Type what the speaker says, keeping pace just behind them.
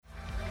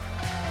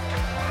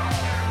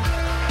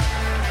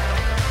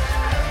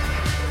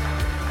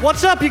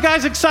What's up? You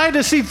guys excited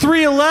to see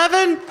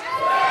 311?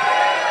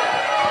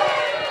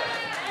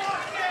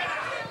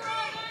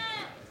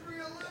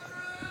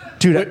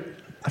 Dude,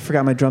 I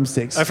forgot my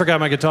drumsticks. I forgot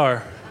my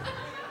guitar.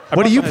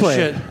 What do you Oh, play?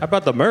 shit. How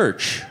about the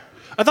merch?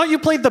 I thought you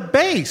played the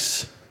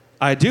bass.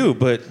 I do,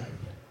 but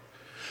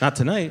not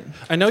tonight.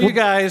 I know you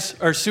guys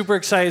are super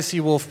excited to see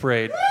Wolf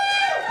Parade,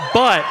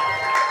 but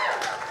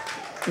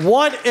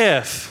what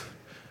if,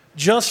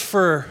 just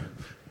for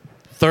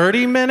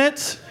 30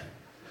 minutes,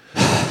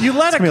 you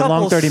let a gonna be a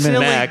long couple 30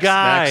 minutes. silly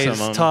guys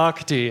Maximum.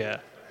 talk to you?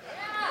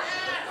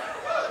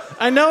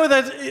 I know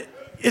that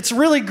it's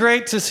really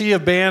great to see a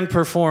band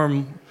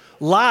perform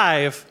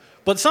live,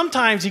 but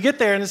sometimes you get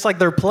there and it's like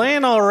they're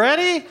playing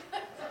already.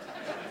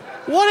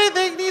 What if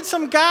they need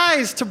some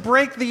guys to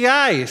break the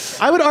ice?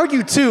 I would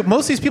argue, too,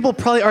 most of these people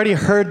probably already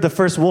heard the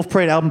first Wolf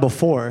Parade album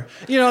before.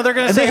 You know, they're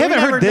going to And say, they haven't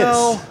 "We never heard this."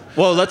 know."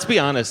 Well, let's be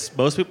honest.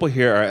 Most people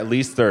here are at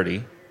least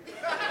 30.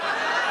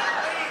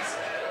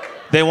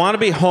 They want to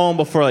be home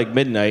before like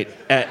midnight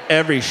at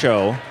every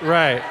show.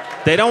 Right.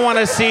 They don't want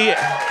to see.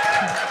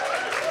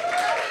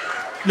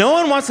 No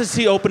one wants to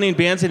see opening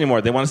bands anymore.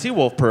 They want to see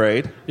Wolf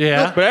Parade.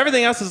 Yeah. But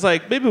everything else is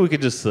like, maybe we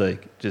could just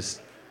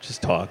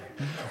talk.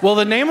 Well,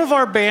 the name of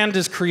our band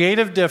is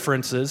Creative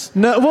Differences.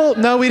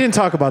 No, we didn't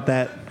talk about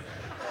that.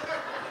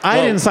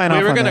 I didn't sign off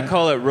on We were that. going to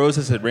call it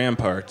Roses at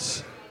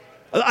Ramparts.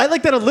 I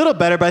like that a little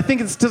better, but I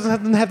think it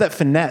doesn't have that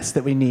finesse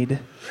that we need.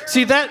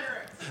 See, that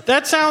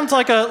sounds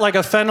like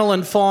a Fennel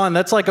and Fawn.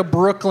 That's like a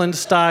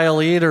Brooklyn-style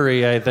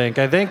eatery, I think.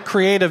 I think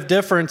Creative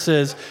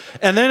Differences.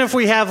 And then if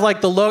we have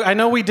like the logo, I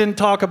know we didn't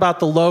talk about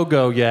the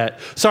logo yet.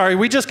 Sorry,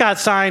 we just got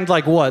signed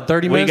like what,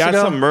 30 We minutes got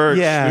ago? some merch.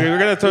 Yeah. We were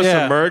going to throw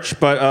Yeah. some merch,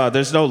 but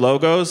there's no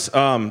logos.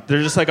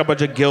 They're just like a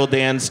bunch of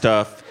Gildan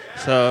stuff.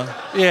 So,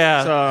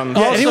 Yeah. Yeah,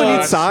 Also- anyone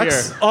need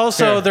socks? Here.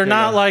 Also, Here, they're here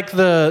not you go. like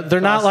the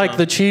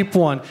Awesome. cheap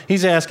one.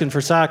 He's asking for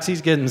socks.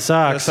 He's getting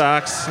socks.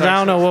 Socks. I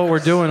don't know what we're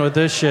doing with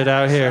this shit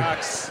out here.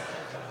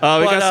 We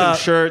But, got some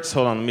shirts.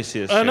 Hold on, let me see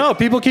this. I know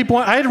people keep.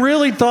 I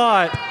really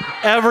thought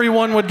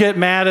everyone would get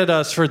mad at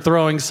us for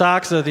throwing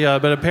socks at the other,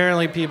 but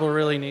apparently people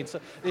really need.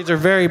 These are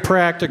very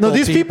practical. No,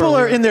 these people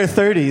are in their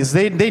 30s.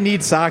 They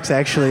need socks,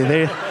 actually.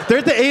 They're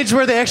at the age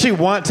where they actually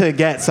want to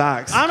get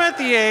socks. I'm at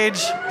the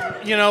age,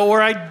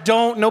 where I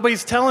don't.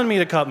 Nobody's telling me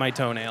to cut my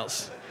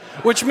toenails,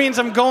 which means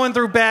I'm going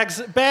through bags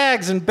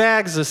and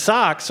bags of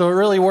socks. So it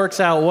really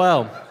works out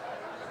well.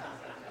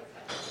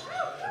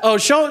 Oh,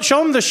 show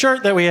them the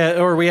shirt that we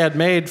had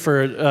made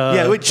for.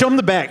 Yeah, wait, show them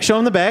the back. Show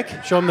them the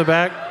back. Show them the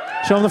back.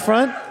 Show them the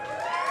front.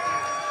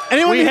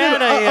 Anyone We need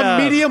had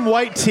a medium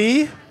white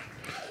tee?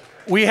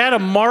 We had a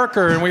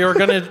marker and we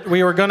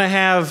were gonna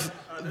have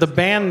the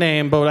band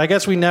name, but I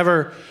guess we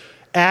never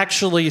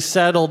actually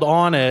settled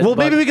on it. Well,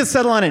 but- maybe we could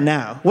settle on it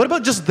now. What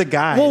about just the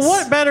guys? Well,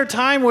 what better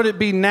time would it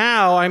be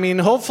now? I mean,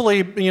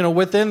 hopefully,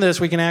 within this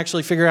we can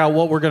actually figure out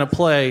what we're gonna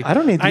play. I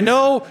don't need I these.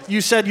 know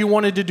you said you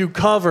wanted to do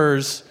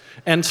covers,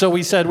 and so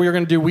we said we were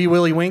gonna do Wee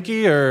Willie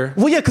Winky, or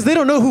Well, yeah, because they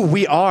don't know who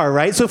we are,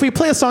 right? So if we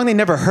play a song they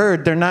never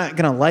heard, they're not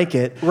going to like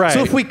it. Right.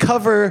 So if we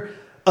cover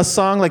a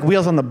song like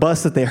Wheels on the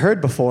Bus that they heard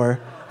before,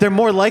 they're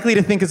more likely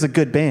to think it's a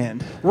good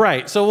band.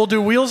 right. So we'll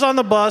do Wheels on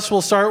the Bus.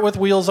 We'll start with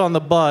Wheels on the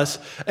Bus,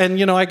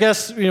 and I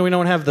guess we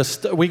don't have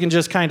we can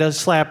just kind of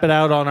slap it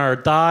out on our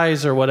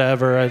thighs or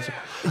whatever. I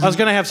was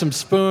gonna have some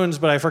spoons,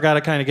 but I forgot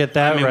to kind of get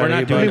that I mean, ready. we're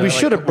not but- doing. we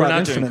should have We're brought not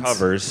instruments. doing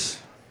covers.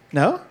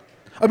 No?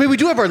 I mean, we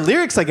do have our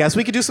lyrics, I guess.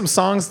 We could do some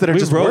songs that are We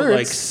just wrote words.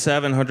 like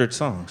 700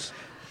 songs.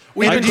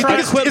 We've I been do you think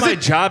trying- quit is my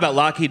it- job at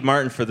Lockheed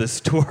Martin for this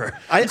tour.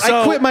 I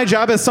quit my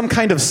job as some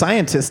kind of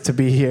scientist to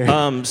be here.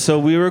 So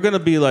we were gonna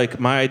be like,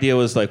 my idea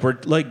was like, we're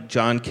like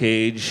John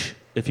Cage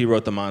if he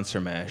wrote the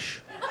Monster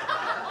Mash,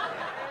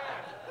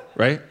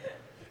 right?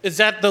 Is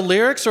that the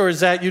lyrics, or is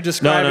that you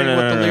describing no,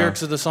 what no, the no.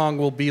 lyrics of the song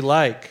will be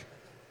like?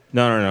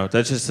 No.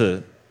 That's just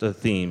the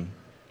theme.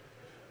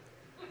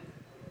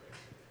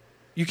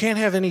 You can't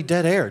have any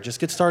dead air. Just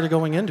get started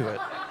going into it.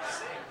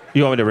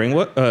 You want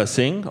me to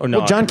sing or no?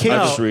 Well, John Cage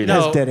I'll just read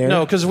has it. dead air.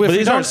 No, because But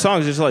these aren't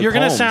songs, these are like you're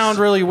gonna poems. sound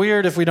really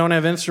weird if we don't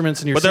have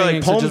instruments and you're But they're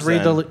singing. like so poems just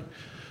read then. the.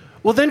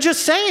 Well, then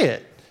just say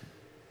it.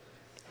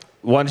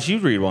 Why don't you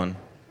read one?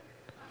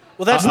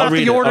 Well, that's I'll not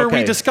read the it. order we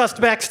Okay. discussed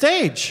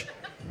backstage.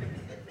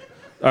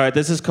 All right,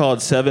 this is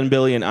called 7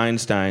 Billion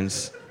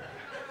Einsteins,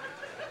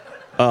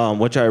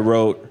 which I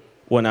wrote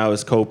when I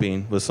was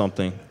coping with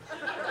something,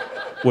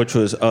 which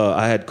was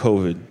I had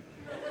COVID.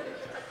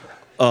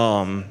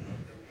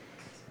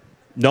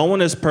 No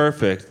one is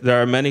perfect.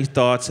 There are many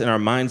thoughts in our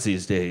minds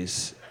these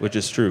days, which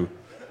is true.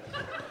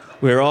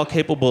 We are all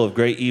capable of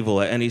great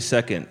evil at any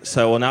second,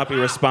 so I will not be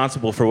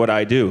responsible for what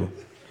I do.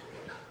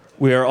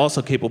 We are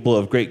also capable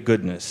of great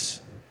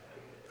goodness.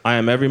 I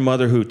am every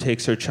mother who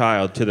takes her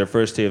child to their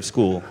first day of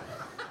school.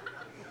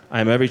 I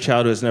am every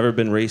child who has never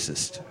been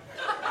racist.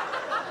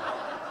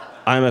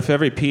 I am if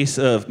every piece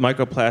of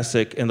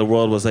microplastic in the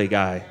world was a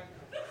guy.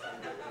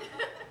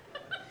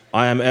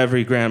 I am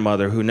every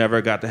grandmother who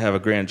never got to have a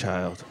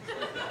grandchild.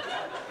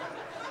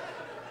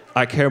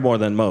 I care more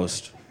than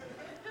most.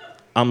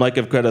 I'm like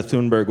if Greta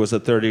Thunberg was a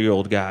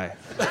 30-year-old guy.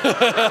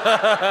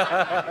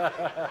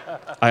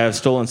 I have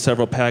stolen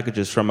several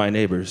packages from my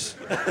neighbors.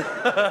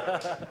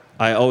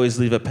 I always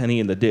leave a penny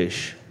in the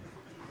dish.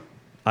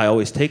 I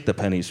always take the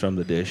pennies from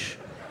the dish.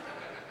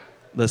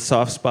 The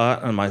soft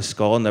spot on my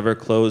skull never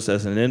closed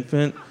as an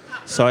infant,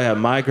 so I have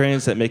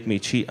migraines that make me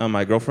cheat on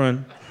my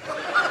girlfriend.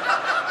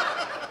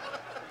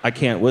 I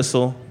can't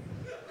whistle.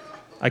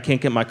 I can't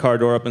get my car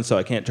door open, so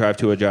I can't drive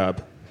to a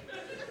job.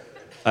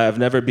 I have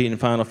never beaten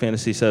Final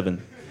Fantasy VII.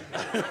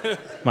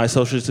 My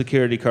social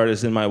security card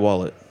is in my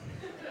wallet.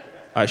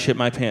 I shit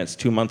my pants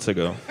 2 months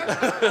ago.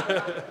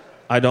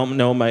 I don't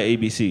know my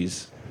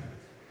ABCs.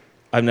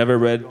 I've never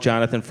read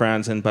Jonathan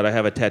Franzen, but I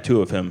have a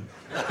tattoo of him.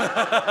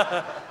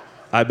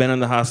 I've been in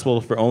the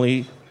hospital for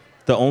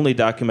the only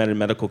documented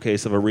medical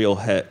case of a real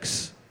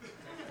hex.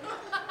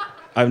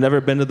 I've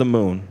never been to the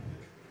moon.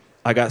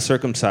 I got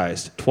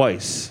circumcised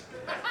twice.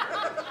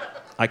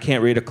 I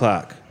can't read a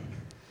clock.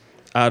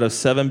 Out of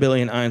 7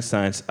 billion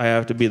Einsteins, I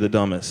have to be the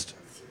dumbest.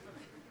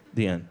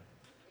 The end.